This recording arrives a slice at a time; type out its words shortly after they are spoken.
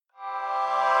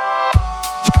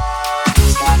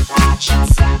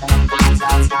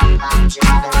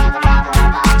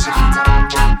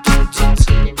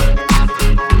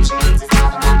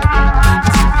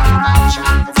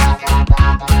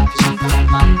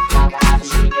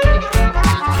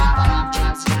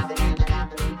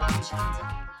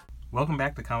Welcome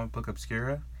back to Comic Book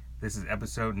Obscura. This is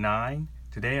episode 9.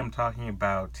 Today I'm talking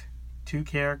about two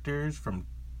characters from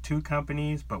two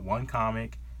companies but one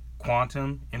comic,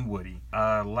 Quantum and Woody.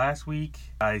 Last week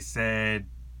I said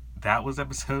that was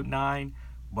episode 9,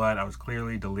 but I was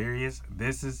clearly delirious.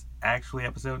 This is actually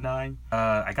episode 9.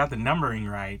 I got the numbering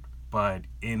right, but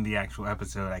in the actual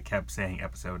episode I kept saying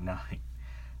episode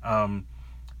 9.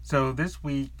 So this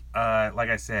week, like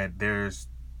I said, there's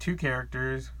two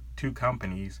characters, two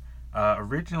companies.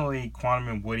 Originally, Quantum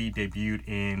and Woody debuted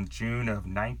in June of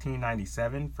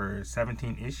 1997 for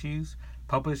 17 issues,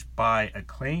 published by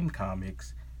Acclaim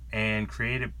Comics and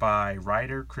created by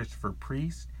writer Christopher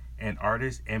Priest and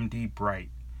artist M.D.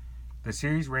 Bright. The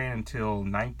series ran until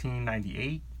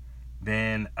 1998,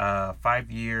 then a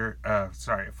 5-issue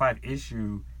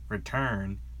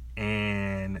return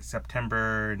in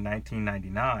September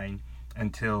 1999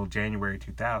 until January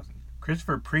 2000.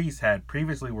 Christopher Priest had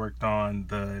previously worked on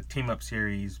the team-up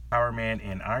series Power Man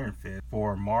and Iron Fist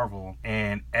for Marvel,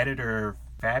 and editor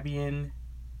Fabian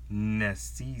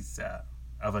Nicieza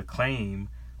of Acclaim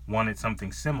wanted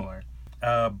something similar.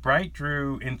 Bright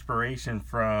drew inspiration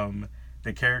from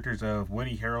the characters of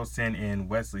Woody Harrelson and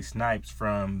Wesley Snipes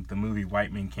from the movie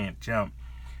White Men Can't Jump,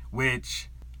 which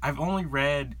I've only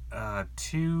read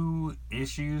 2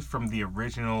 issues from the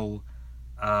original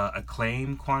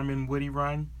Acclaim Quantum and Woody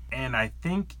run, and I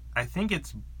think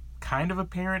it's kind of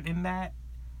apparent in that,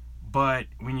 but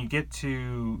when you get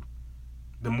to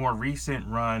the more recent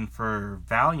run for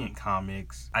Valiant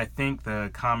Comics, I think the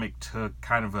comic took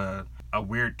kind of a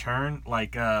weird turn.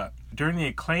 Like during the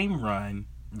Acclaim run,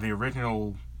 the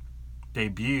original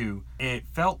debut, it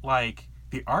felt like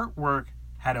the artwork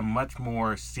had a much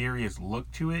more serious look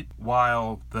to it,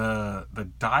 while the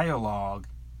dialogue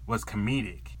was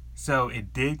comedic. So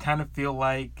it did kind of feel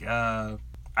like,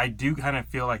 I do kind of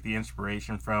feel like the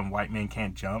inspiration from White Men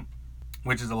Can't Jump,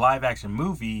 which is a live action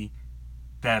movie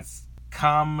that's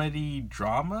comedy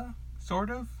drama,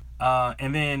 sort of.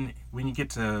 And then when you get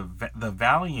to the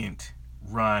Valiant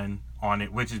run on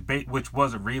it, which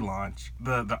was a relaunch,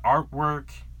 the artwork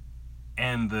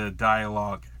and the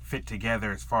dialogue fit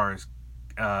together as far as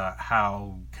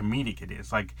how comedic it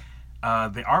is. Like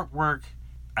the artwork,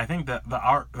 I think the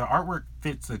artwork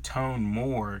fits the tone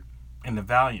more in the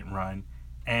Valiant run,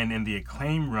 and in the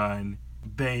Acclaim run,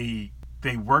 they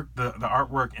work the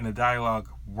artwork and the dialogue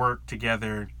work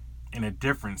together in a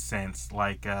different sense,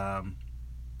 like a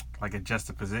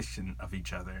juxtaposition of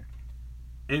each other.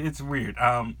 It's weird.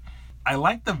 I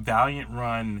like the Valiant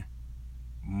run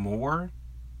more,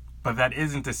 but that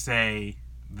isn't to say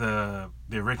the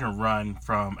original run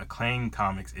from Acclaim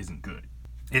Comics isn't good.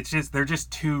 It's just they're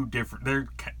just two different.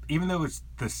 Even though it's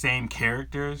the same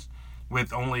characters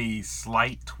with only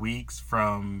slight tweaks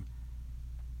from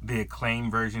the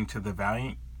Acclaim version to the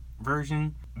Valiant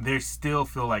version, they still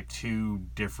feel like two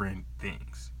different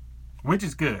things, which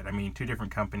is good. I mean, two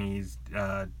different companies,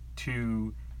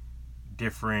 two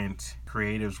different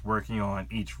creatives working on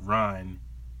each run.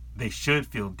 They should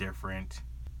feel different,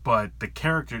 but the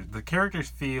characters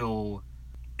feel.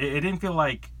 It didn't feel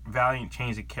like Valiant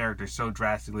changed the characters so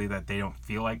drastically that they don't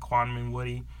feel like Quantum and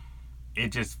Woody. It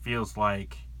just feels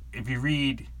like if you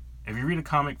read a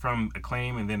comic from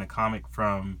Acclaim and then a comic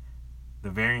from the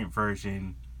Variant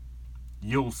version,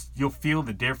 you'll feel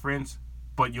the difference,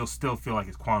 but you'll still feel like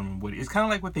it's Quantum and Woody. It's kind of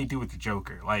like what they do with the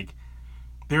Joker. Like,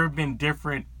 there have been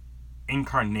different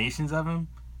incarnations of him,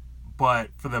 but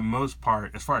for the most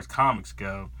part, as far as comics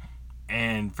go,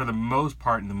 and for the most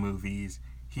part in the movies,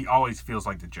 he always feels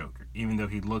like the Joker, even though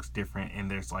he looks different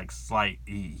and there's like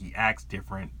he acts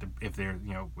different if if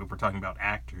we're talking about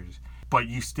actors, but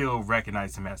you still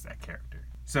recognize him as that character.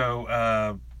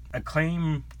 So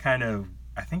Acclaim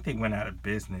I think they went out of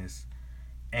business,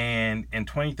 and in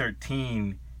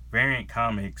 2013, Variant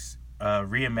Comics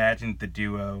reimagined the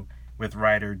duo with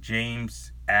writer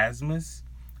James Asmus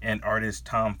and artist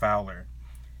Tom Fowler,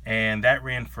 and that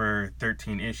ran for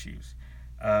 13 issues.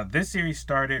 This series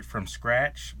started from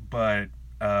scratch, but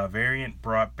Variant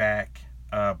brought back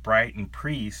Bright and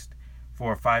Priest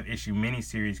for a 5-issue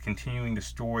miniseries continuing the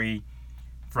story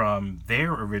from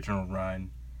their original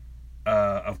run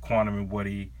of Quantum and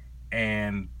Woody,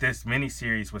 and this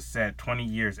miniseries was set 20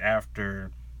 years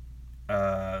after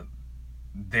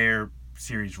their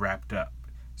series wrapped up.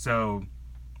 So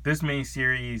this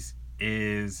miniseries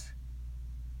is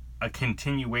a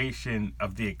continuation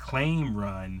of the Acclaim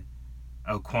run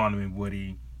of Quantum and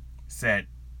Woody, set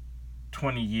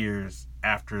 20 years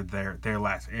after their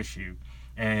last issue,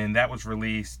 and that was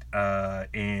released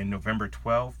in November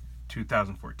 12th,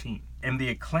 2014. In the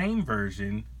Acclaim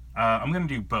version, I'm gonna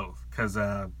do both because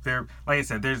they're like I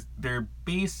said,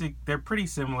 they're pretty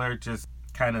similar, just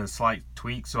kind of slight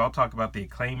tweaks. So I'll talk about the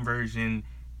acclaimed version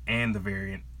and the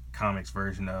variant comics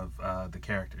version of the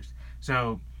characters.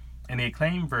 So in the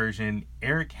acclaimed version,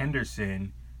 Eric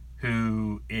Henderson,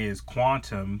 who is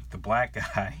Quantum, the black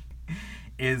guy,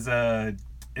 is a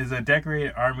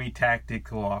decorated Army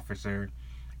tactical officer,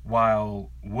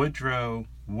 while Woodrow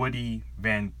Woody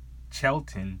Van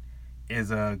Chelton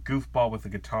is a goofball with a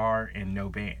guitar and no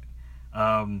band.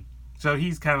 So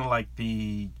he's kind of like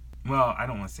well, I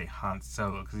don't want to say Han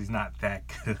Solo because he's not that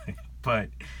good, but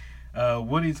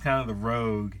Woody's kind of the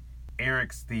rogue.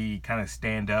 Eric's the kind of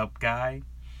stand-up guy.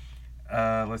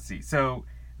 Let's see. So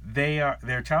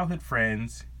they're childhood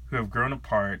friends who have grown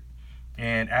apart,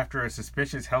 and after a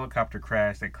suspicious helicopter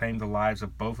crash that claimed the lives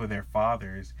of both of their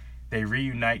fathers, they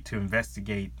reunite to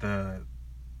investigate the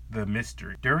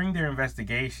mystery. During their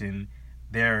investigation,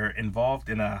 they're involved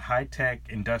in a high-tech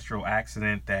industrial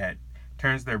accident that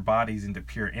turns their bodies into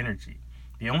pure energy.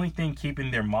 The only thing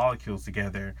keeping their molecules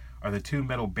together are the two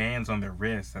metal bands on their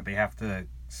wrists that they have to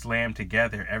slam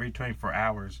together every 24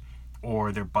 hours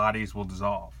or their bodies will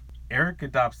dissolve. Eric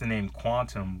adopts the name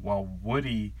Quantum while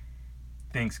Woody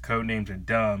thinks code names are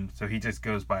dumb, so he just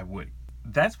goes by Woody.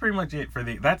 That's pretty much it for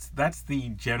that's the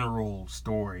general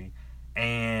story,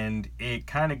 and it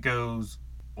kind of goes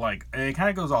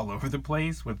all over the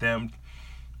place with them.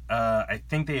 I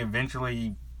think they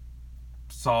eventually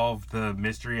solve the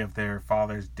mystery of their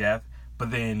father's death,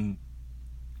 but then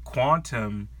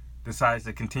Quantum decides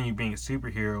to continue being a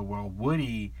superhero while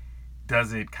Woody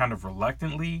does it kind of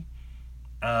reluctantly,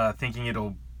 thinking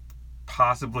it'll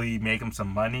possibly make him some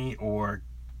money or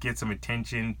get some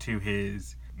attention to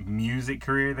his music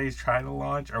career that he's trying to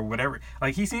launch or whatever.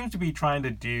 Like, he seems to be trying to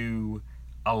do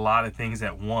a lot of things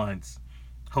at once,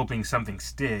 hoping something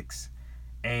sticks,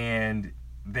 and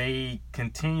they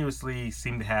continuously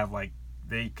seem to have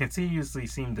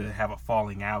a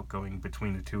falling out going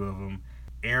between the two of them.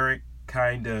 Eric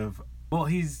kind of, well,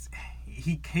 he's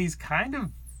kind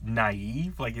of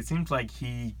naive. Like, it seems like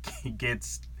he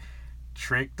gets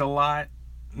tricked a lot,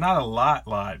 not a lot,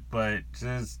 but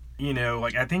just,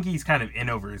 like, I think he's kind of in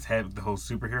over his head with the whole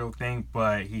superhero thing,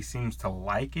 but he seems to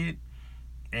like it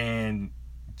and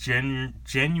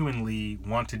genuinely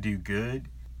want to do good.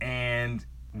 And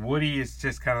Woody is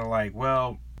just kind of like,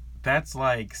 well, that's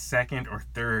like second or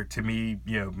third to me,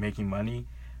 making money.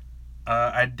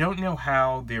 I don't know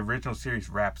how the original series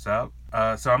wraps up,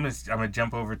 so I'm gonna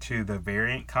jump over to the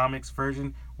variant comics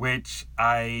version, which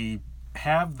I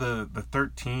have the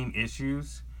 13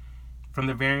 issues from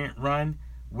the variant run,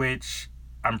 which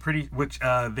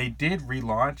they did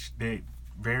relaunch the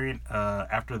variant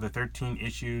after the 13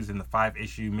 issues and the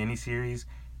 5-issue miniseries.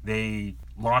 They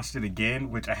launched it again,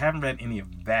 which I haven't read any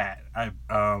of that. I've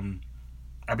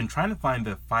been trying to find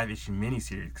the 5-issue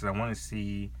miniseries because I want to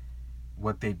see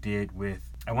what they did with.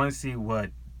 I want to see what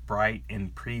Bright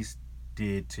and Priest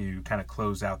did to kind of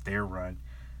close out their run.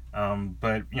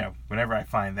 But whenever I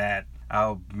find that,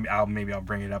 I'll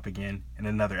bring it up again in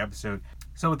another episode.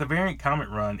 So with the variant comic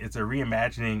run, it's a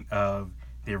reimagining of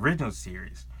the original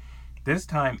series. This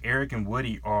time, Eric and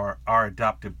Woody are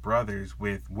adoptive brothers,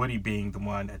 with Woody being the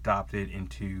one adopted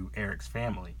into Eric's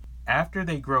family. After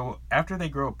they grow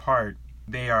apart,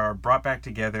 they are brought back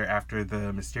together after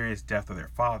the mysterious death of their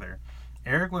father.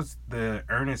 Eric was the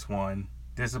earnest one,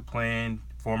 disciplined,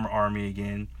 former Army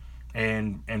again,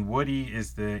 and Woody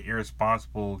is the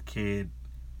irresponsible kid,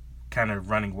 kind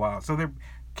of running wild. So they're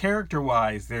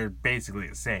character-wise, they're basically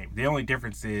the same. The only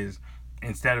difference is,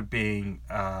 instead of being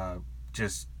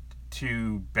just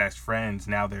two best friends,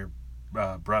 now they're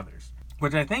brothers,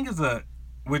 which I think is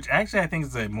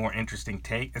a more interesting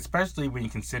take, especially when you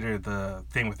consider the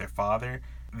thing with their father.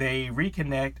 They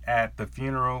reconnect at the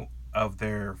funeral of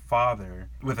their father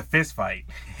with a fist fight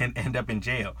and end up in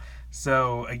jail.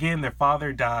 So again, their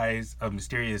father dies of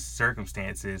mysterious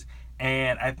circumstances,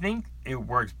 and I think it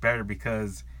works better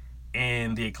because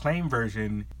in the acclaimed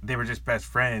version, they were just best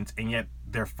friends, and yet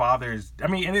their fathers,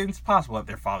 and it's possible that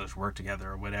their fathers work together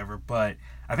or whatever, but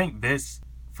I think this,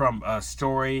 from a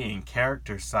story and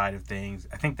character side of things,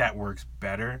 I think that works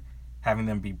better, having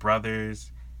them be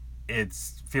brothers. It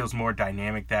feels more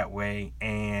dynamic that way,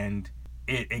 and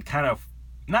it kind of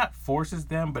not forces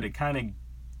them, but it kind of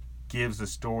gives the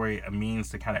story a means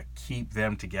to kind of keep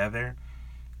them together.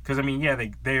 Because,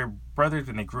 they're brothers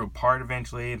when they grew apart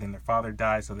eventually, then their father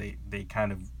died, so they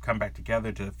kind of come back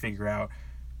together to figure out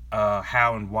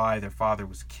how and why their father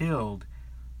was killed.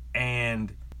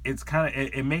 And it's kind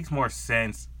of, it makes more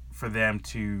sense for them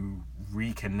to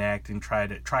reconnect and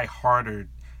try harder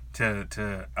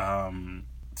to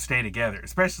stay together,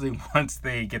 especially once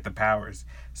they get the powers.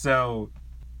 So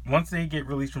once they get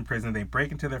released from prison, they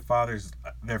break into their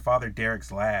father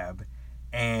Derek's lab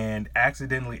and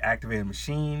accidentally activate a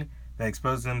machine that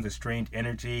exposes them to strange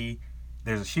energy.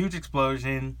 There's a huge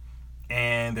explosion,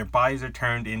 and their bodies are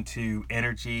turned into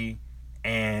energy,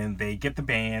 and they get the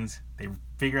bands. They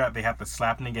figure out they have to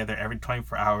slap them together every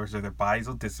 24 hours or their bodies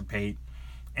will dissipate.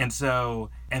 And so,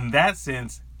 in that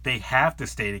sense, they have to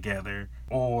stay together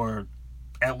or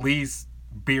at least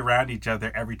be around each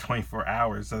other every 24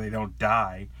 hours so they don't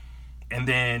die. And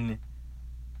then,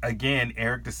 again,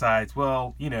 Eric decides,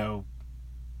 well,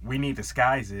 we need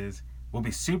disguises. We'll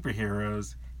be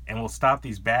superheroes, and we'll stop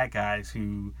these bad guys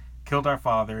who killed our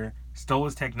father, stole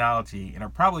his technology, and are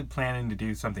probably planning to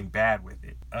do something bad with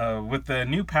it. With the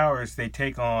new powers, they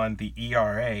take on the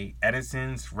ERA,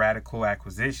 Edison's Radical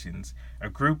Acquisitions, a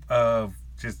group of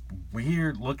just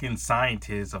weird-looking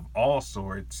scientists of all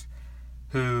sorts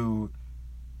who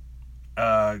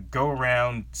go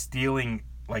around stealing.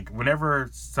 Like whenever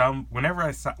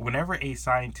a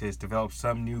scientist develops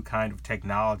some new kind of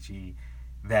technology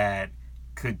that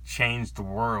could change the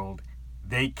world,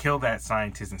 they kill that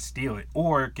scientist and steal it,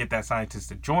 or get that scientist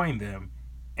to join them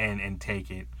and take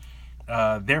it.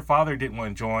 Their father didn't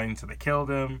want to join, so they killed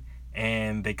him,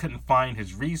 and they couldn't find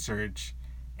his research,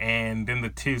 and then the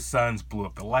two sons blew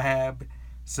up the lab,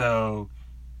 so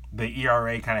the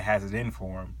ERA kind of has it in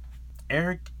for him.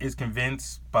 Eric is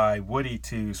convinced by Woody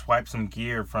to swipe some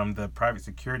gear from the private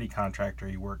security contractor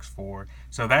he works for.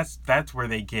 So that's where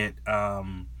they get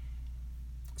some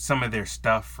of their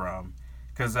stuff from.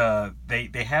 Because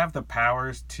they have the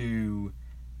powers to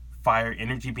fire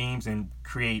energy beams and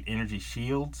create energy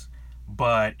shields.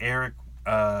 But Eric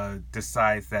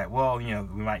decides that, we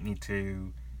might need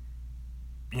to,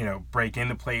 break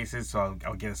into places. So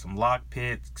I'll get us some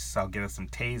lockpicks. I'll get us some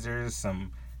tasers,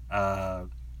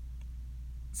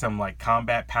 some like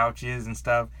combat pouches and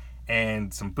stuff,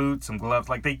 and some boots, some gloves.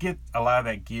 Like they get a lot of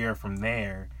that gear from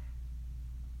there.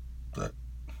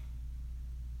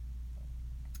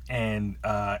 And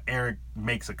Eric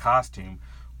makes a costume.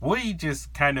 Woody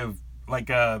just kind of like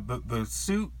the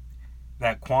suit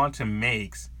that Quantum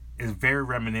makes is very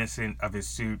reminiscent of his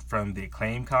suit from the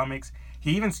Acclaim comics.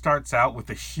 He even starts out with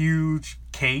a huge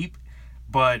cape,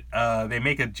 but they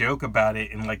make a joke about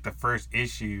it in like the first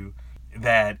issue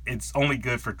that it's only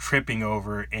good for tripping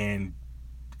over, and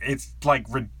it's like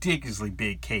ridiculously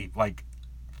big cape, like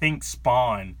think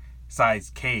Spawn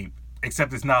sized cape,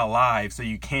 except it's not alive, so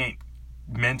you can't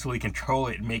mentally control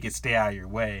it and make it stay out of your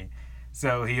way.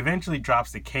 So he eventually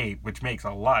drops the cape, which makes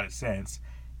a lot of sense,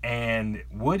 and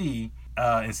Woody,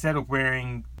 instead of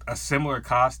wearing a similar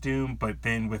costume but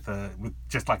then with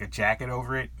just like a jacket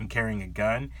over it and carrying a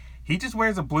gun, he just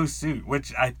wears a blue suit,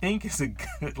 which I think is a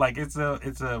good, like it's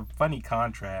a funny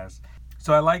contrast.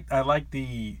 So I like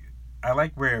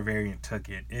where Variant took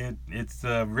it. It's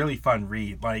a really fun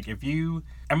read. Like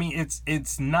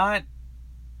it's not,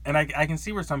 and I can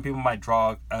see where some people might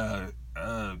draw a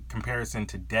comparison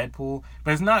to Deadpool,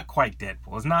 but it's not quite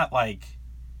Deadpool. It's not like,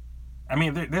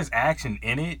 there's action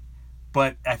in it,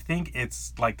 but I think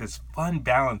it's like this fun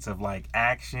balance of like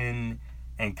action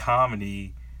and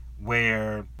comedy,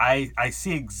 where I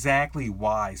see exactly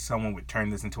why someone would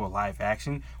turn this into a live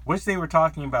action, which they were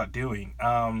talking about doing.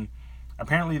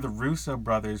 Apparently the Russo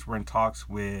brothers were in talks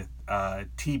with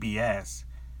TBS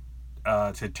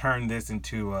to turn this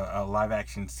into a live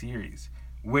action series,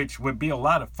 which would be a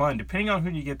lot of fun, depending on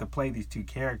who you get to play these two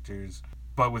characters.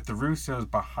 But with the Russos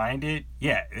behind it,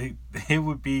 it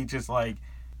would be just like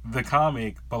the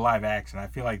comic, but live action. I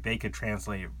feel like they could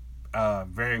translate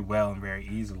very well and very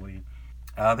easily.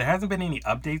 There hasn't been any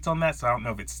updates on that, so I don't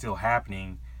know if it's still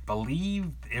happening.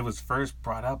 Believe it was first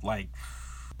brought up no,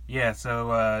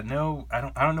 I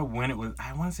don't know when it was.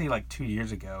 I want to say like 2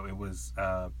 years ago it was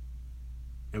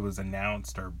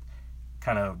announced, or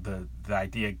kind of the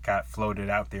idea got floated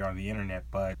out there on the internet,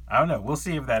 but I don't know. We'll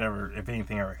see if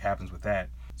anything ever happens with that.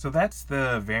 So that's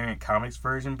the Variant Comics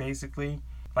version, basically.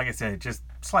 Like I said, just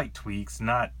slight tweaks,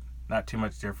 not too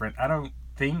much different. I don't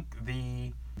think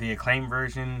the Acclaim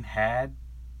version had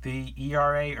the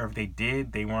ERA, or if they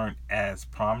did, they weren't as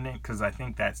prominent, because I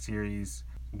think that series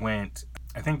went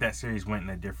in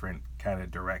a different kind of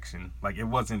direction. Like it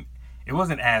wasn't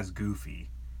as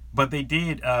goofy, but they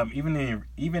did even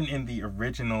in the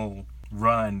original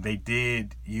run, they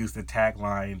did use the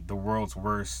tagline "the world's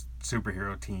worst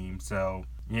superhero team." So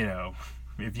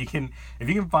if you can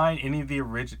find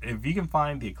if you can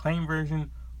find the Acclaim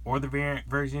version or the Variant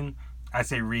version, I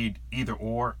say read either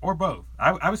or both.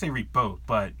 I would say read both.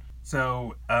 But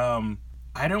so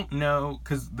I don't know,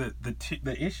 because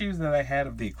the issues that I had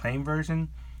of the acclaim version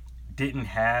didn't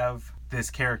have this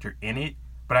character in it,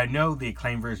 but I know the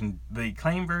acclaim version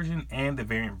and the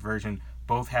variant version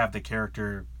both have the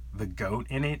character the goat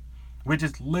in it, which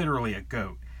is literally a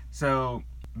goat. So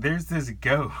there's this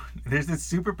goat, there's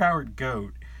this superpowered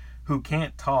goat who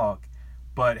can't talk,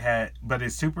 but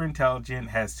is super intelligent,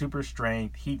 has super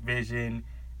strength, heat vision,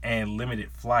 and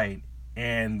limited flight.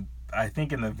 And I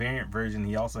think in the variant version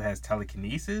he also has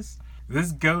telekinesis.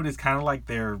 This goat is kind of like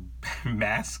their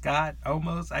mascot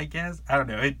almost, I guess. I don't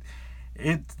know.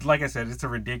 It like I said, it's a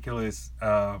ridiculous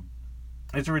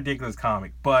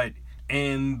comic. But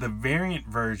in the variant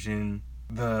version,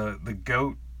 the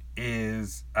goat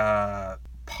is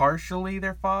partially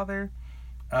their father.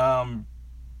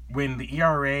 When the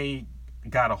ERA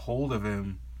got a hold of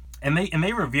him, and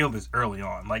they revealed this early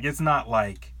on. Like, it's not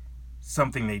like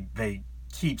something they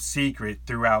keep secret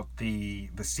throughout the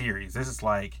series. This is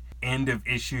like end of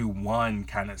issue 1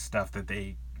 kind of stuff that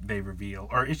they reveal,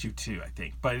 or issue 2, I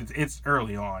think, but it's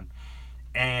early on.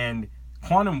 And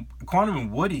Quantum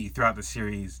and Woody throughout the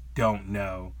series don't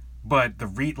know, but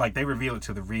they reveal it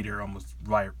to the reader almost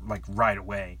right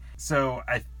away. So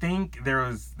I think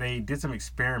they did some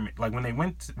experiment, like when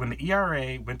the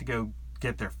ERA went to go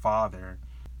get their father.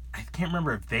 I can't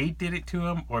remember if they did it to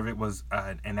him or if it was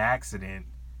an accident.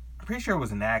 I'm pretty sure it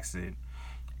was an accident,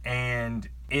 and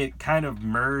it kind of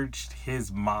merged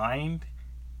his mind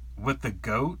with the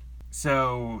goat.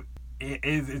 So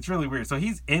it's really weird. So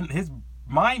his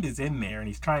mind is in there, and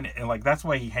he's trying to, and like that's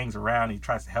why he hangs around. And he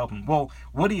tries to help him. Well,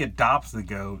 Woody adopts the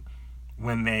goat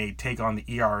when they take on the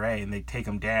ERA, and they take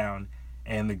him down,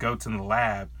 and the goat's in the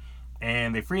lab,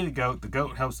 and they free the goat. The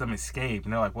goat helps them escape,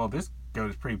 and they're like, well, this goat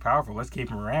is pretty powerful. Let's keep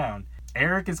him around.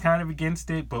 Eric is kind of against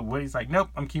it, but Woody's like, nope,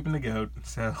 I'm keeping the goat.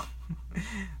 So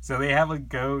they have a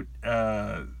goat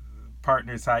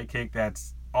partner sidekick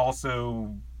that's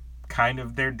also kind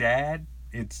of their dad.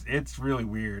 It's really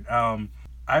weird.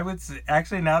 I would say,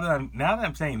 actually, now that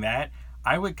I'm saying that,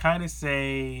 I would kind of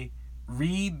say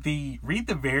read the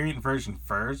variant version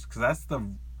first, because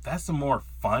that's the more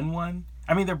fun one.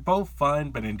 I mean, they're both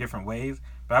fun, but in different ways.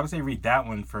 But I would say read that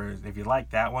one first. If you like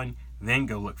that one, then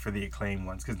go look for the acclaim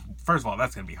ones. Because first of all,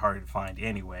 that's going to be harder to find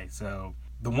anyway. So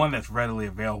the one that's readily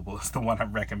available is the one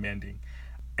I'm recommending.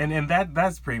 And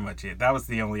that's pretty much it. That was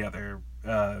the only other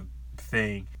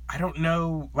thing. I don't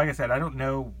know. Like I said, I don't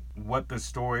know what the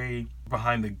story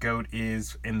behind the goat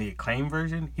is in the acclaim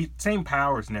version. Same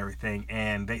powers and everything,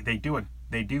 and they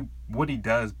do Woody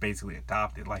does basically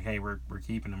adopt it. Like, hey, we're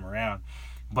keeping him around.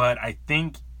 But I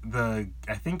think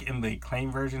in the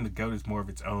acclaim version, the goat is more of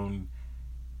its own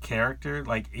character.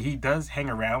 Like, he does hang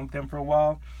around with them for a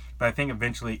while, but I think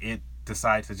eventually it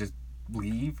decides to just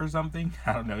leave or something.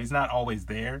 I don't know. He's not always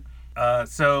there.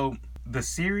 So the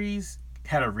series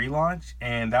had a relaunch,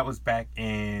 and that was back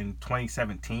in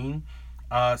 2017.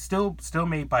 Still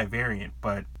made by Variant,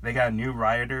 but they got a new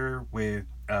writer with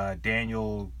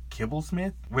Daniel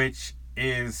Kibblesmith, which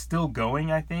is still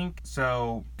going, I think.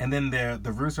 So, and then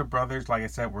the Russo brothers, like I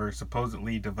said, were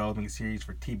supposedly developing a series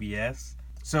for TBS.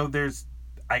 So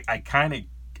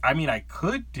I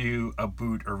could do a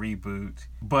boot or reboot,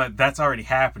 but that's already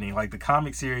happening. Like, the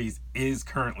comic series is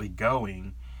currently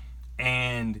going,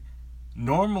 and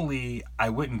normally I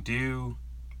wouldn't do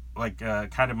like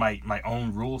kind of my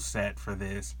own rule set for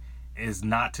this is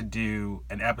not to do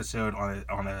an episode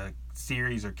on a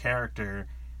series or character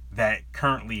that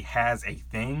currently has a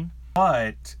thing.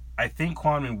 But I think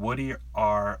Quantum and Woody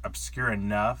are obscure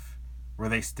enough where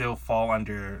they still fall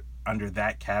under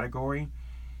that category.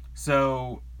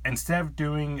 So instead of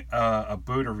doing a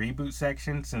boot or reboot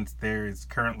section, since there is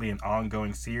currently an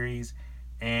ongoing series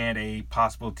and a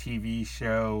possible TV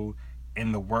show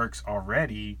in the works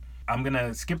already, I'm going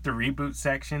to skip the reboot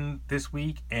section this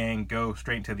week and go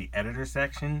straight to the editor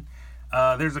section.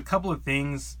 There's a couple of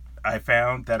things I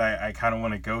found that I kind of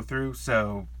want to go through,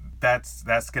 so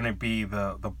that's going to be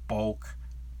the bulk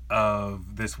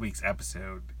of this week's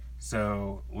episode.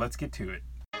 So let's get to it.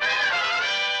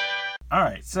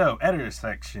 Alright, so editor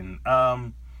section.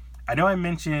 I know I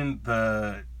mentioned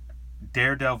the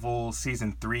Daredevil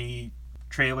Season 3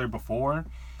 trailer before.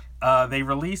 They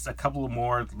released a couple of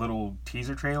more little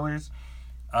teaser trailers.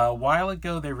 A while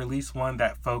ago, they released one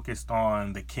that focused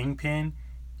on the Kingpin,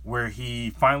 where he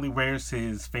finally wears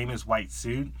his famous white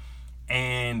suit.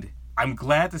 And I'm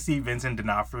glad to see Vincent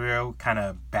D'Onofrio kind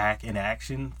of back in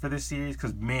action for this series,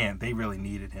 because, man, they really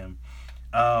needed him.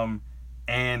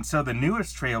 And so the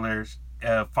newest trailer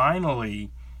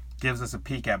finally gives us a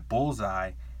peek at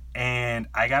Bullseye. And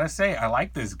I gotta say, I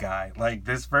like this guy. Like,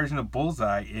 this version of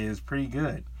Bullseye is pretty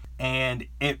good. And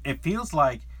it feels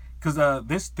like, because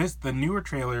the newer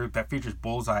trailer that features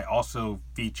Bullseye also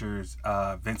features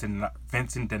Vincent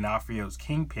D'Onofrio's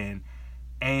Kingpin,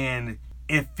 and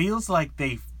it feels like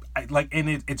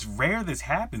it's rare this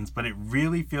happens, but it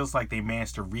really feels like they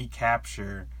managed to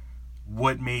recapture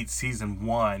what made season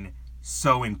one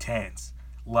so intense.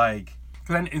 Like,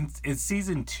 cause in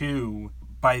season two,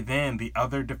 by then the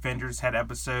other Defenders had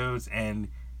episodes, and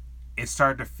it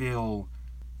started to feel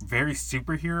very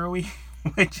superhero-y,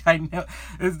 which I know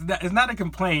is not a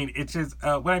complaint. It's just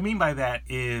what I mean by that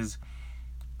is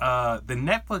the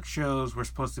Netflix shows were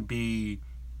supposed to be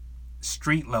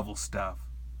street level stuff,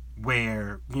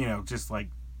 where just like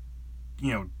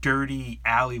dirty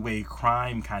alleyway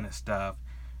crime kind of stuff,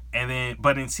 and then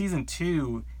but in season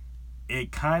two,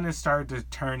 it kind of started to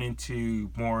turn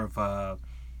into more of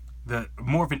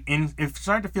it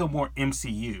started to feel more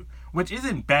MCU, which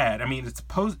isn't bad. I mean, it's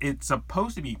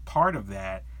supposed to be part of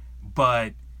that,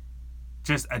 but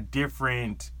just a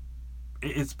different.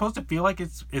 It's supposed to feel like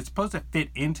it's supposed to fit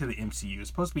into the MCU. It's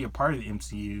supposed to be a part of the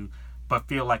MCU, but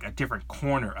feel like a different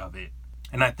corner of it.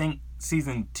 And I think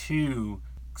season two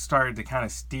started to kind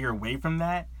of steer away from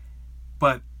that.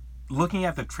 But looking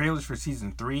at the trailers for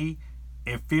season three,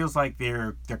 it feels like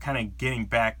they're kind of getting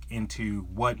back into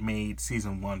what made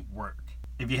season one work.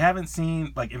 If you haven't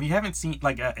seen, if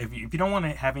you don't want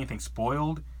to have anything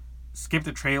spoiled, skip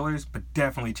the trailers, but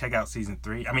definitely check out season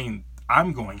three. I mean,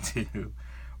 I'm going to,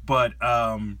 but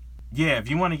yeah, if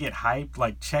you want to get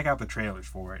hyped, check out the trailers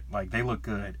for it. They look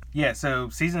good. Yeah, so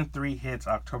season 3 hits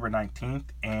October 19th,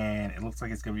 and it looks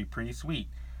like it's going to be pretty sweet.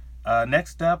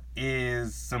 Next up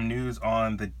is some news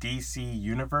on the DC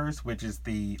Universe, which is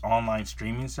the online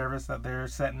streaming service that they're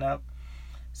setting up.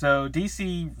 So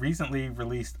DC recently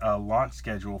released a launch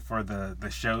schedule for the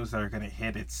shows that are going to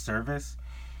hit its service.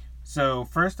 So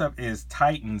first up is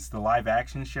Titans, the live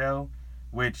action show,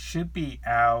 which should be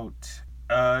out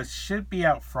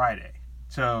Friday.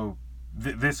 So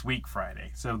this week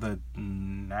Friday. So the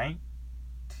 19th?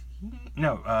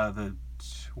 No, the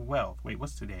 12th. Wait,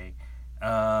 what's today?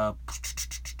 Yeah,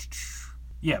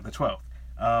 the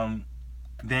 12th.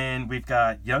 Then we've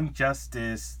got Young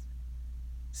Justice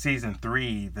Season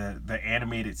 3, the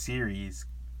animated series,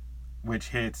 which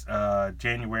hits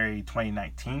January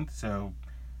 2019, so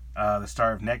the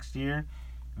start of next year.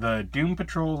 The Doom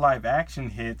Patrol live action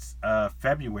hits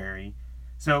February.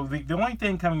 So the only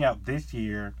thing coming out this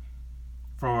year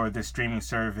for the streaming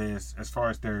service, as far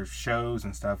as their shows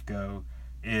and stuff go,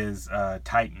 is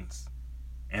Titans,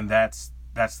 and that's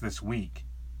this week.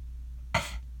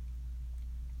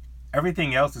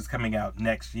 Everything else is coming out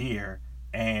next year,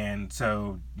 and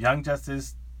so Young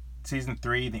Justice Season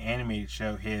 3, the animated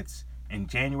show, hits in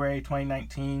January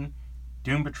 2019.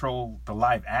 Doom Patrol, the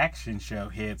live action show,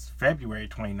 hits February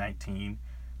 2019.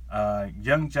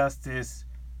 Young Justice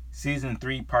Season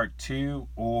 3 Part 2,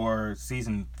 or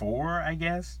Season 4, I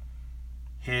guess,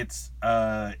 hits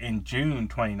in June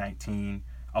 2019,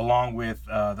 along with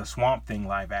the Swamp Thing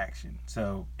live action.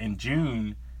 So in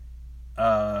June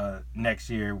next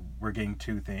year, we're getting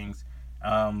two things.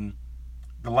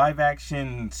 The live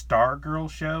action Stargirl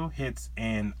show hits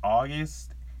in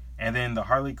August, and then the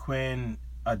Harley Quinn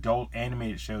adult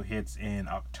animated show hits in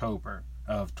October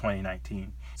of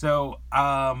 2019. So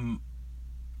I'm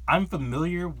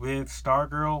familiar with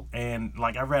Stargirl, and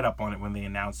I read up on it when they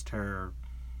announced her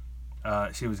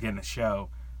she was getting a show,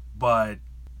 but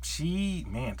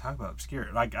talk about obscure.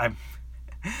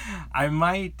 I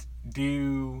might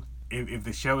do, if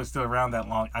the show is still around that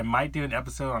long, I might do an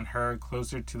episode on her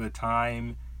closer to the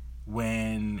time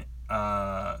when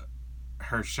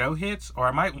her show hits, or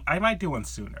I might do one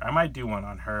sooner. I might do one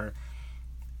on her.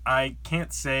 I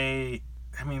can't say.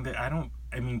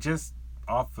 Just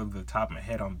off of the top of my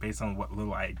head, based on what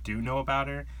little I do know about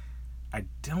her, I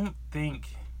don't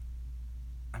think.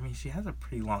 She has a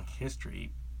pretty long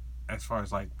history as far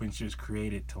as when she was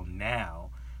created till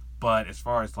now, but as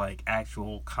far as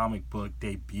actual comic book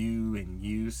debut and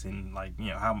use and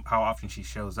how often she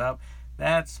shows up,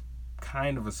 that's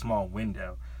kind of a small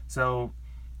window. So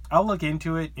I'll look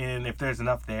into it, and if there's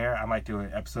enough there, I might do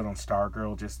an episode on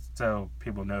Stargirl, just so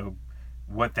people know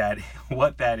what that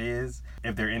is,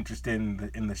 if they're interested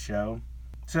in the show.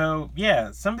 So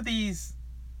yeah, some of these,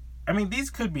 these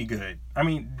could be good.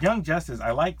 Young Justice,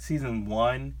 I like season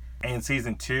 1 and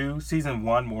season 2. Season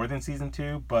 1 more than season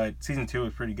 2, but season 2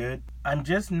 is pretty good. I'm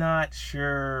just not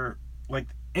sure,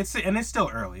 it's still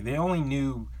early. They only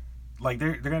knew,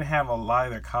 they're gonna have a lot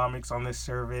of their comics on this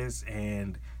service,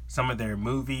 and some of their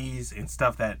movies and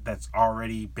stuff that's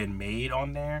already been made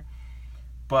on there.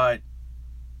 But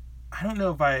I don't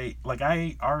know if I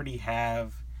already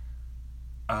have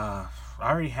I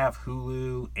already have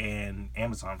Hulu and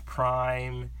Amazon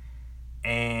Prime,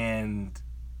 and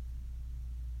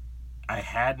I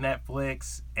had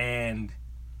Netflix, and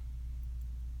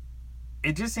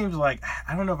it just seems like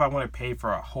I don't know if I want to pay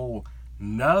for a whole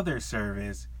nother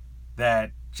service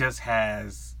that just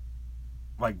has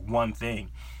like one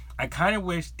thing. I kind of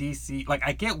wish DC, like,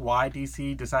 I get why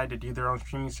DC decided to do their own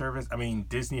streaming service. I mean,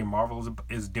 Disney and Marvel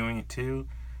is doing it too,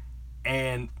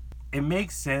 and it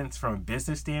makes sense from a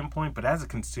business standpoint. But as a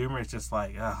consumer, it's just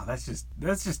like, oh, that's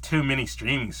just too many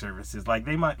streaming services. Like,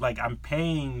 they might, like, I'm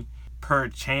paying per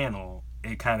channel.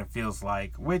 It kind of feels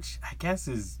like, which I guess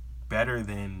is better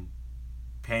than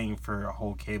paying for a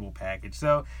whole cable package.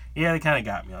 So yeah, they kind of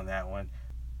got me on that one.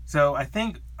 So I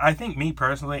think me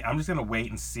personally, I'm just gonna wait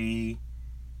and see.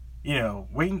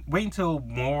 Wait until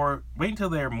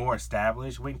they're more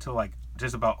established. Wait until like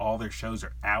just about all their shows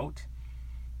are out,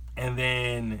 and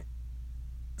then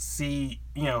see,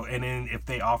 and then if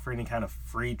they offer any kind of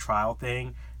free trial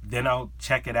thing, then I'll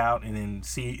check it out and then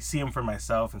see them for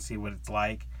myself and see what it's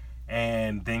like,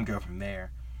 and then go from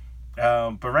there.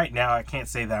 But right now, I can't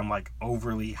say that I'm like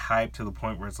overly hyped to the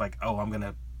point where it's like, oh, I'm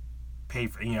gonna pay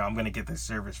for, I'm gonna get this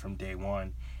service from day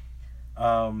one.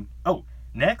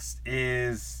 Next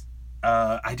is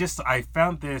I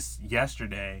found this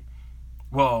yesterday.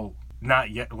 Well,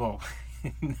 not yet. Well,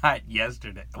 not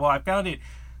yesterday. Well, I found it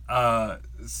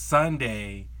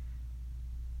Sunday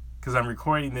because I'm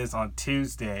recording this on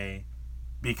Tuesday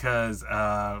because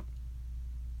the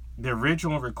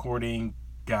original recording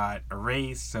got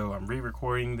erased, so I'm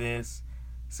re-recording this.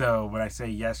 So when I say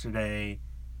yesterday,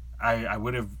 I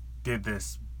would have did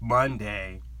this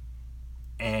Monday,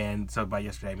 and so by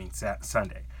yesterday I mean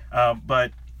Sunday.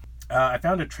 But I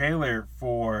found a trailer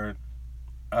for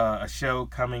a show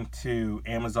coming to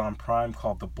Amazon Prime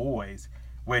called The Boys,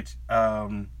 which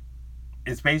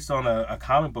is based on a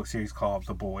comic book series called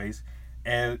The Boys,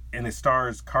 and it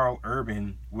stars Carl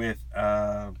Urban with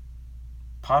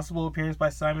possible appearance by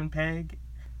Simon Pegg.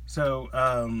 So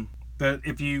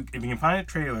if you can find a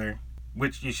trailer,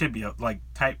 which you should be, like,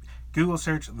 type Google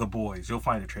search The Boys, you'll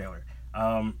find a trailer.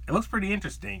 It looks pretty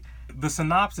interesting. The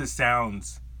synopsis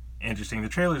sounds interesting. The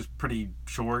trailer's pretty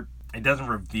short. It doesn't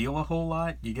reveal a whole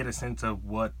lot. You get a sense of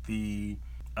what the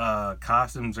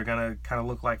costumes are gonna kind of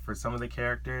look like for some of the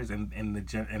characters, and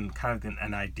kind of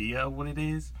an idea of what it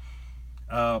is.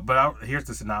 But here's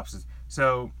the synopsis.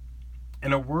 So,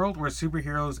 in a world where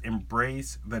superheroes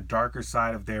embrace the darker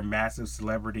side of their massive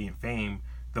celebrity and fame,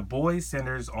 The Boys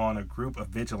centers on a group of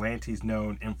vigilantes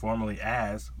known informally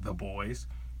as The Boys,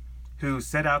 who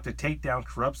set out to take down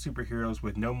corrupt superheroes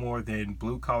with no more than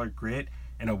blue-collar grit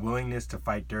and a willingness to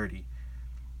fight dirty.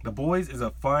 The Boys is a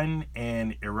fun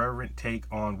and irreverent take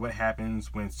on what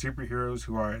happens when superheroes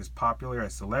who are as popular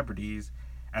as celebrities,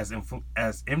 as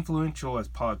influential as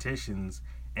politicians,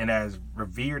 and as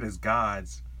revered as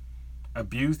gods,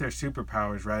 abuse their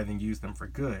superpowers rather than use them for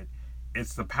good.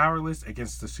 It's the powerless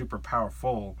against the super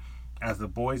powerful, as the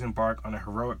boys embark on a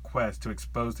heroic quest to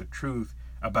expose the truth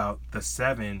about the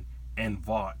Seven and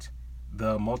Vought,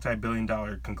 the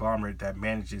multi-billion-dollar conglomerate that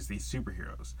manages these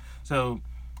superheroes. So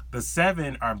the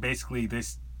Seven are basically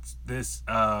this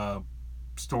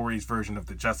story's version of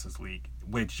the Justice League,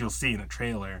 which you'll see in a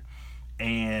trailer,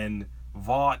 and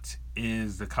Vought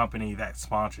is the company that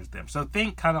sponsors them. So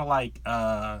think kind of like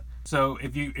so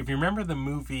if you remember the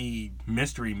movie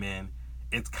Mystery Men,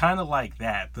 it's kind of like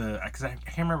that. Because I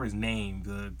can't remember his name,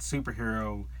 the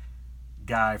superhero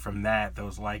guy from that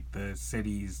was like the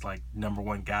city's like number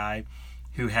one guy,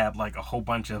 who had like a whole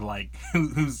bunch of like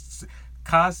whose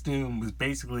costume was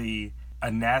basically a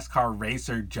NASCAR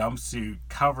racer jumpsuit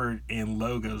covered in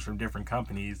logos from different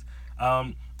companies.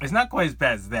 It's not quite as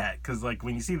bad as that, because like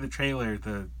when you see the trailer,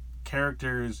 the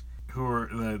characters who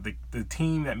are the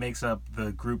team that makes up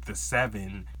the group The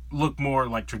Seven look more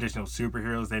like traditional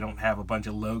superheroes. They don't have a bunch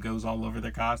of logos all over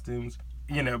their costumes,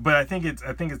 but I think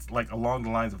it's like along the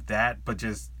lines of that, but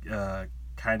just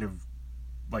kind of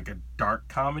like a dark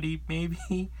comedy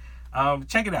maybe.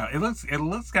 Check it out. It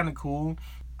looks kind of cool.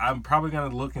 I'm probably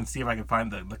gonna look and see if I can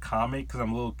find the comic, because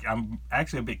I'm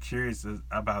actually a bit curious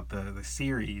about the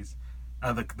series,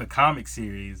 the comic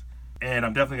series, and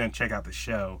I'm definitely gonna check out the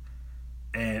show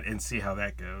and see how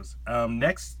that goes.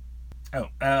 Next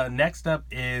up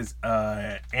is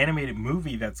animated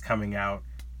movie that's coming out.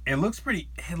 It looks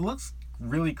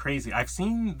really crazy. I've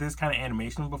seen this kind of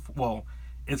animation before. Well,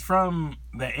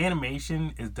 the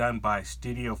animation is done by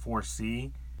Studio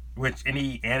 4C, which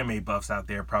any anime buffs out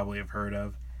there probably have heard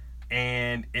of.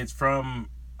 And it's from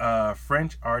a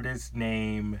French artist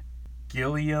named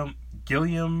Guillaume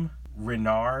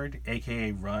Renard,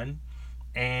 aka Run.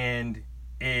 And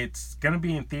It's going to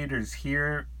be in theaters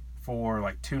here for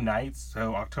like 2 nights,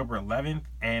 so October 11th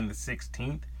and the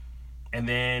 16th. And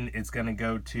then it's going to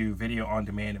go to video on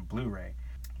demand and Blu-ray.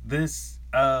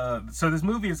 So this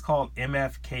movie is called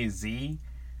MFKZ,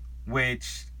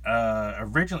 which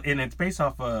originally, and it's based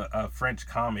off a French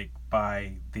comic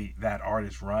by that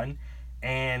artist Run,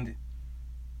 and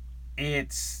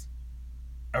it's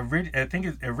I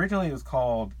think originally it was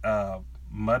called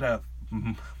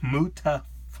Mutafuckas.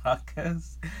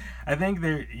 I think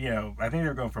they're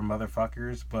going for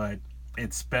motherfuckers, but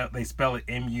they spell it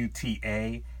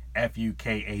MUTAFUKAZ,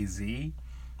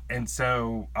 and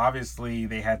so obviously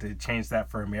they had to change that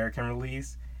for American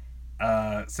release.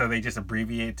 So they just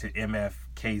abbreviate to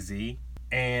MFKZ.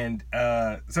 And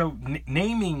so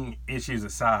naming issues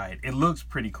aside, it looks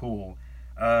pretty cool.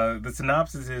 The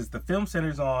synopsis is the film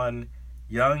centers on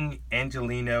young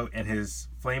Angelino and his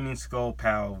flaming skull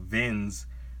pal Vince,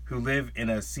 who live in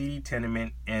a seedy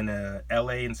tenement in a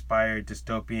LA-inspired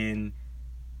dystopian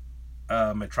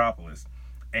metropolis.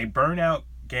 A burnt-out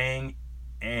gang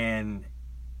in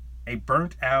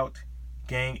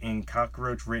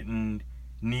cockroach-ridden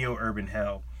neo-urban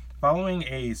hell. Following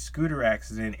a scooter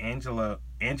accident,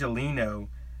 Angelino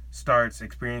starts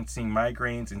experiencing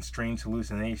migraines and strange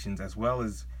hallucinations, as well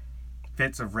as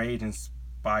fits of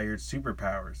rage-inspired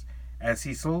superpowers. As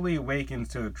he slowly awakens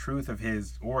to the truth of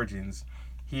his origins,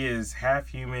 he is half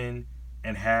human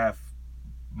and half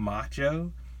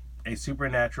macho, a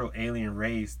supernatural alien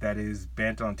race that is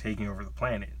bent on taking over the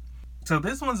planet. So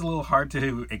this one's a little hard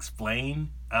to explain.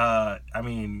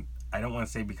 I don't want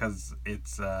to say because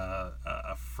it's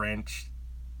a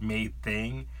French-made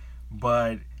thing,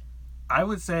 but I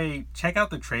would say check out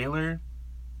the trailer,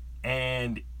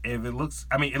 and if it looks,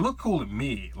 it looked cool to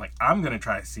me. Like, I'm going to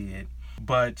try to see it,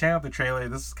 but check out the trailer.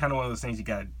 This is kind of one of those things you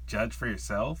got to judge for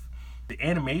yourself. The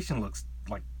animation looks,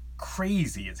 like,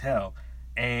 crazy as hell,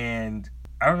 and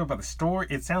I don't know about the story.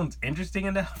 It sounds interesting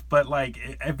enough, but, like,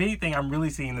 if anything, I'm really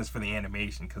seeing this for the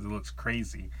animation because it looks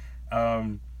crazy.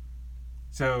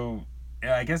 So,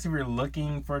 I guess if you're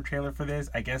looking for a trailer for this,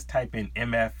 I guess type in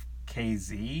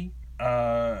MFKZ,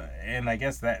 and I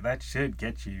guess that should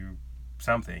get you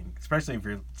something, especially if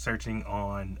you're searching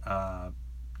on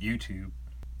YouTube.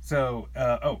 So,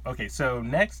 so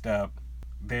next up,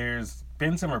 there's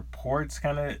been some reports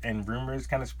and rumors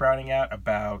sprouting out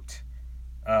about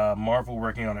Marvel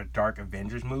working on a Dark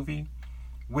Avengers movie,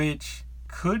 which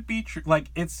could be true.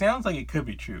 Like, it sounds like it could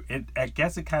be true. I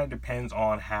guess it kind of depends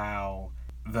on how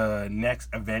the next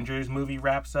Avengers movie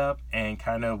wraps up and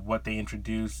kind of what they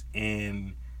introduce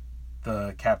in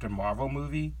the Captain Marvel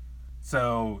movie.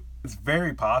 So it's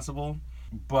very possible,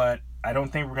 but I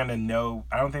don't think we're gonna know.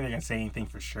 I don't think they're gonna say anything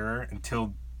for sure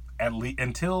until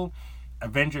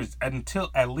Avengers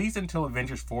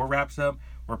 4 wraps up.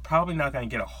 We're probably not gonna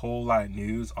get a whole lot of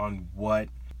news on what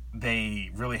they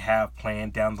really have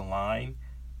planned down the line,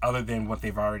 other than what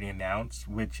they've already announced,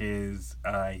 which is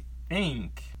I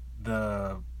think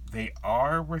they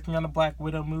are working on a Black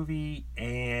Widow movie,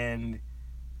 and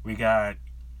we got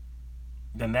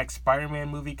the next Spider-Man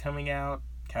movie coming out,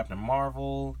 Captain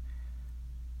Marvel.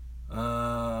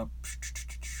 I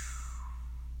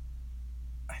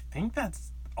think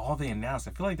that's all they announced.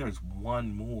 I feel like there's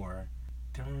one more.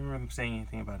 Don't remember them saying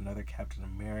anything about another Captain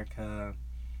America.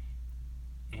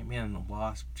 Ant-Man and the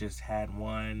Wasp just had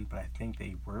one, but I think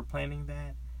they were planning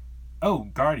that. Oh,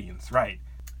 Guardians, right.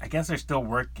 I guess they're still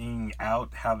working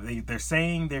out how they're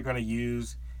saying they're going to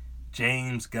use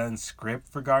James Gunn's script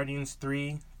for Guardians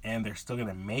 3, and they're still going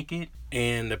to make it.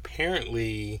 And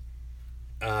apparently,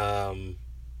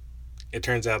 it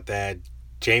turns out that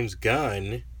James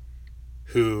Gunn,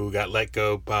 who got let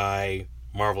go by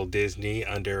Marvel Disney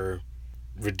under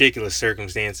ridiculous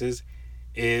circumstances,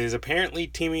 is apparently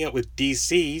teaming up with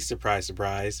DC, surprise,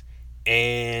 surprise,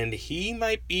 and he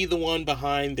might be the one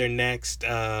behind their next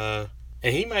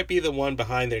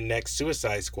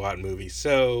Suicide Squad movie.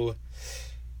 So,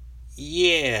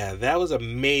 yeah, that was a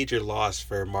major loss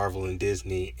for Marvel and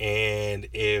Disney. And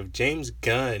if James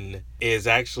Gunn is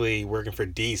actually working for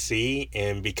DC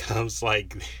and becomes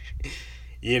like,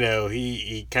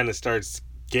 he kind of starts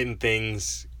getting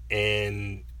things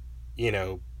and,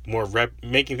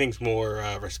 making things more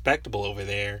respectable over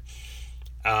there.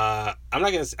 I'm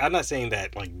not saying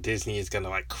that like Disney is gonna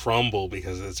like crumble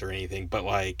because of this or anything, but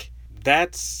like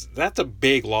that's a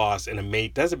big loss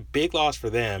that's a big loss for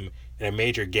them and a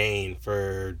major gain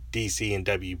for DC and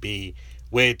WB,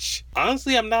 which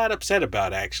honestly I'm not upset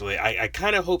about. Actually, I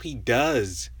kind of hope he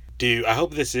does do. I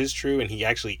hope this is true and he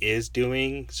actually is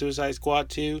doing Suicide Squad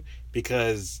 2,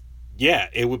 because yeah,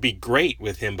 it would be great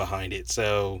with him behind it.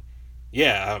 So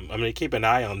yeah, I'm going to keep an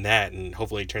eye on that, and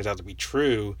hopefully it turns out to be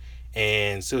true.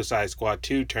 And Suicide Squad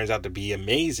 2 turns out to be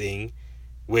amazing,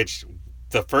 which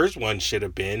the first one should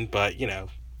have been, but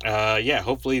yeah,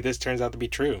 hopefully this turns out to be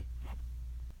true.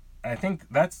 I think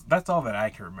that's all that I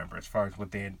can remember as far as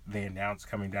what they announced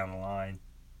coming down the line.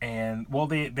 And well,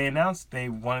 they announced they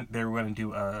were going to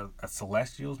do a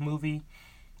Celestials movie,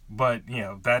 but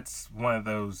that's one of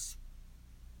those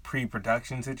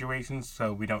pre-production situations,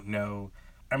 so we don't know.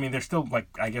 I mean, they're still like,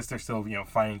 I guess they're still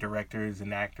finding directors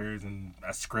and actors and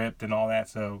a script and all that.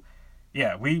 So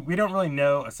yeah, we don't really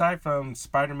know aside from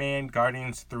Spider-Man,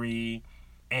 Guardians 3,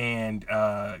 and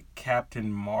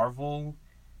Captain Marvel.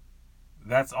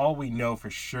 That's all we know for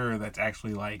sure. That's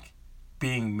actually like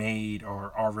being made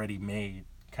or already made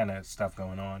kind of stuff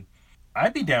going on.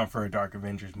 I'd be down for a Dark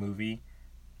Avengers movie.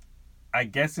 I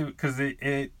guess because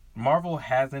it Marvel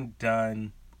hasn't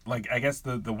done, like, I guess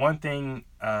the one thing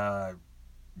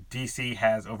DC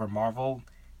has over Marvel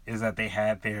is that they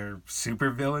had their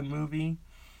supervillain movie,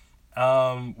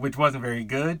 which wasn't very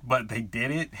good, but they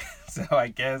did it. So I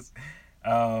guess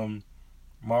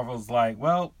Marvel's like,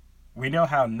 well, we know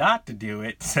how not to do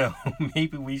it, so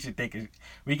maybe we should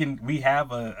we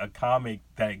have a comic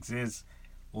that exists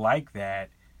like that.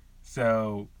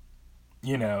 So,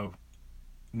 you know,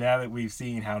 now that we've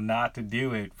seen how not to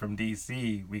do it from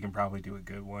DC, we can probably do a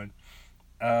good one.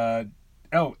 Uh,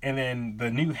 oh, and then the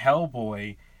new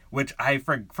Hellboy, which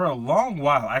for a long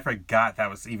while I forgot that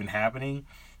was even happening,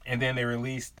 and then they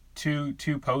released two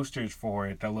posters for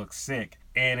it that look sick,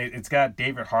 and it's got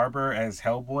David Harbour as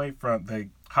Hellboy from the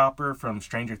Hopper from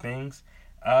Stranger Things.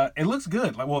 It looks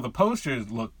good. Like, well, the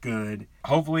posters look good.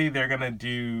 Hopefully, they're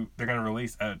gonna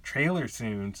release a trailer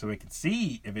soon so we can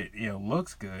see if it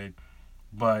looks good.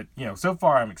 But so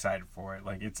far I'm excited for it.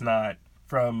 Like, it's not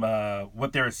from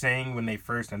what they were saying when they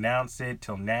first announced it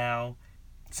till now.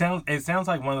 It sounds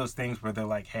like one of those things where they're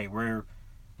like, hey,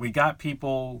 we got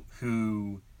people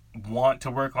who want to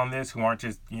work on this, who aren't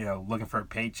just looking for a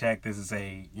paycheck. This is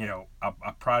a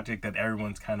project that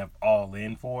everyone's kind of all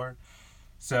in for.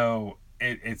 So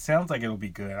it sounds like it'll be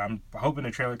good. I'm hoping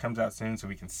the trailer comes out soon so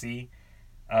we can see.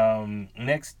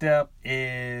 Next up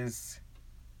is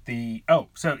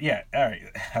so yeah, all right.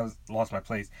 Lost my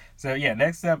place. So yeah,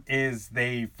 next up is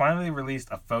they finally released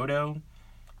a photo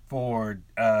for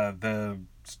the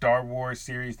Star Wars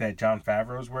series that Jon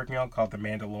Favreau is working on called The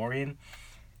Mandalorian.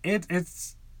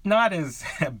 It's not as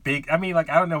big. I mean, like,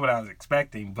 I don't know what I was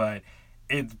expecting, but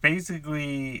it's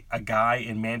basically a guy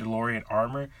in Mandalorian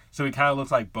armor. So he kind of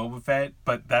looks like Boba Fett,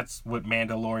 but that's what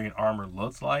Mandalorian armor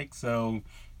looks like. So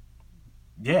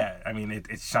yeah, I mean,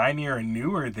 it's shinier and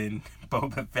newer than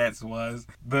Boba Fett's was.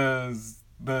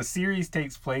 The series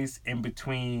takes place in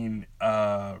between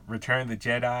Return of the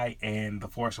Jedi and The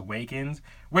Force Awakens,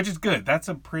 which is good. That's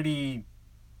a pretty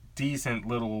decent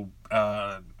little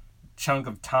chunk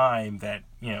of time that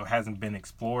hasn't been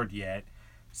explored yet.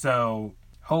 So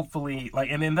hopefully, like,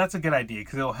 and then that's a good idea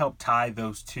because it'll help tie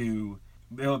those two.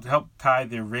 It'll help tie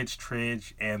the Rich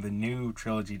Tridge and the new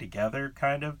trilogy together,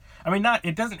 kind of. I mean,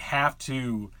 it doesn't have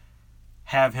to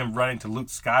have him run into Luke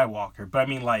Skywalker, but I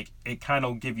mean, like, it kind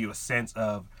of give you a sense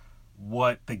of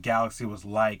what the galaxy was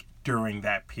like during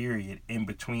that period in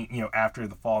between, after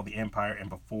the fall of the Empire and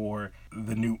before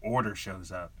the New Order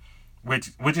shows up,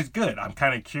 which is good. I'm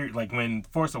kind of curious. Like, when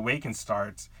Force Awakens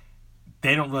starts,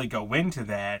 they don't really go into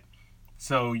that,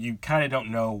 so you kind of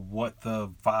don't know what the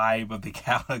vibe of the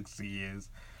galaxy is.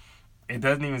 It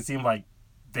doesn't even seem like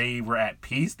they were at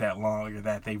peace that long or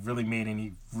that they really made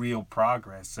any real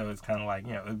progress. So it's kind of like,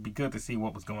 it'd be good to see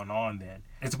what was going on then.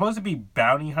 It's supposed to be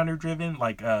bounty hunter driven.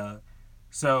 Like,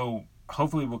 so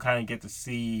hopefully we'll kind of get to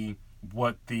see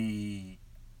what the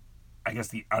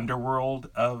underworld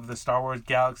of the Star Wars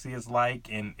galaxy is like,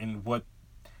 and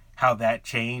how that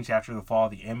changed after the fall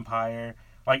of the Empire.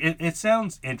 Like, it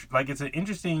sounds like it's an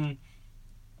interesting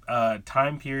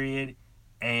time period,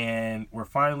 and we're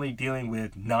finally dealing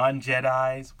with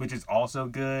non-Jedis, which is also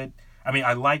good. I mean,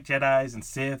 I like Jedis and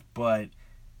Sith, but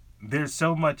there's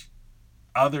so much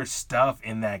other stuff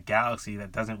in that galaxy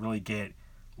that doesn't really get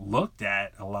looked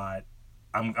at a lot.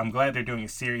 I'm glad they're doing a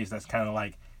series that's kind of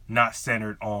like not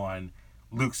centered on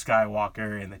Luke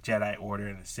Skywalker and the Jedi Order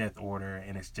and the Sith Order,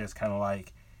 and it's just kind of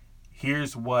like,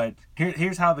 here's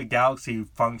how the galaxy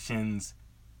functions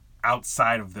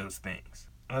outside of those things.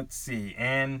 Let's see.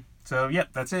 And so,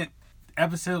 yep, that's it. The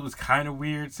episode was kind of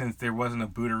weird since there wasn't a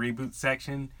Buddha Reboot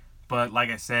section. But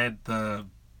like I said, the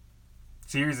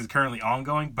series is currently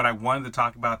ongoing, but I wanted to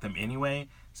talk about them anyway.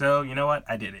 So, you know what?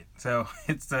 I did it. So,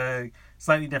 it's a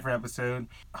slightly different episode.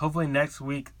 Hopefully next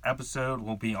week's episode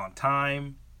will be on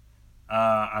time.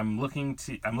 I'm looking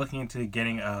into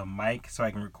getting a mic so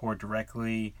I can record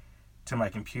directly to my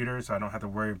computer, so I don't have to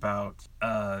worry about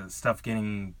stuff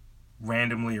getting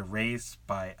randomly erased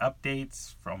by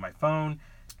updates from my phone.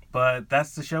 But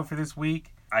that's the show for this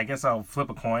week. I guess I'll flip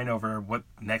a coin over what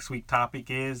next week's topic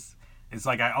is. It's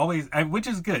like which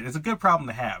is good. It's a good problem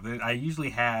to have. I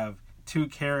usually have two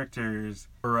characters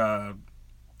for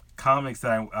comics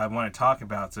that I want to talk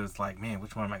about, so it's like, man,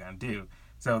 which one am I going to do?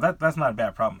 So that's not a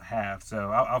bad problem to have.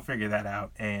 So I'll figure that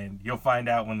out, and you'll find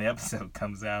out when the episode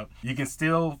comes out. You can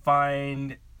still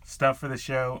find stuff for the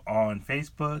show on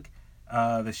Facebook.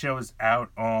 The show is out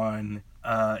on,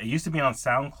 it used to be on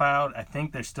SoundCloud. I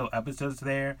think there's still episodes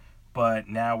there, but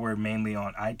now we're mainly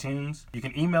on iTunes. You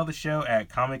can email the show at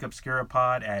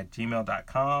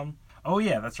comicobscurapod@gmail.com. Oh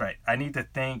yeah, that's right. I need to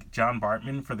thank John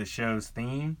Bartman for the show's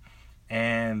theme.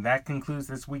 And that concludes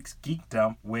this week's Geek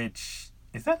Dump, which,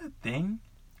 is that a thing?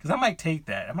 Because I might take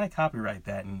that. I might copyright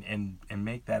that and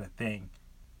make that a thing.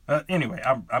 Anyway,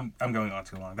 I'm going on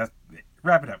too long.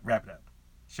 Wrap it up.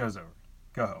 Show's over.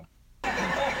 Go home.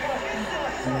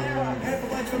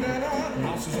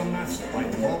 House is a mess, right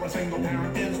before a single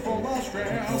parent is full of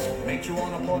stress. Makes you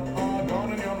want to put a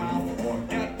gun in your mouth.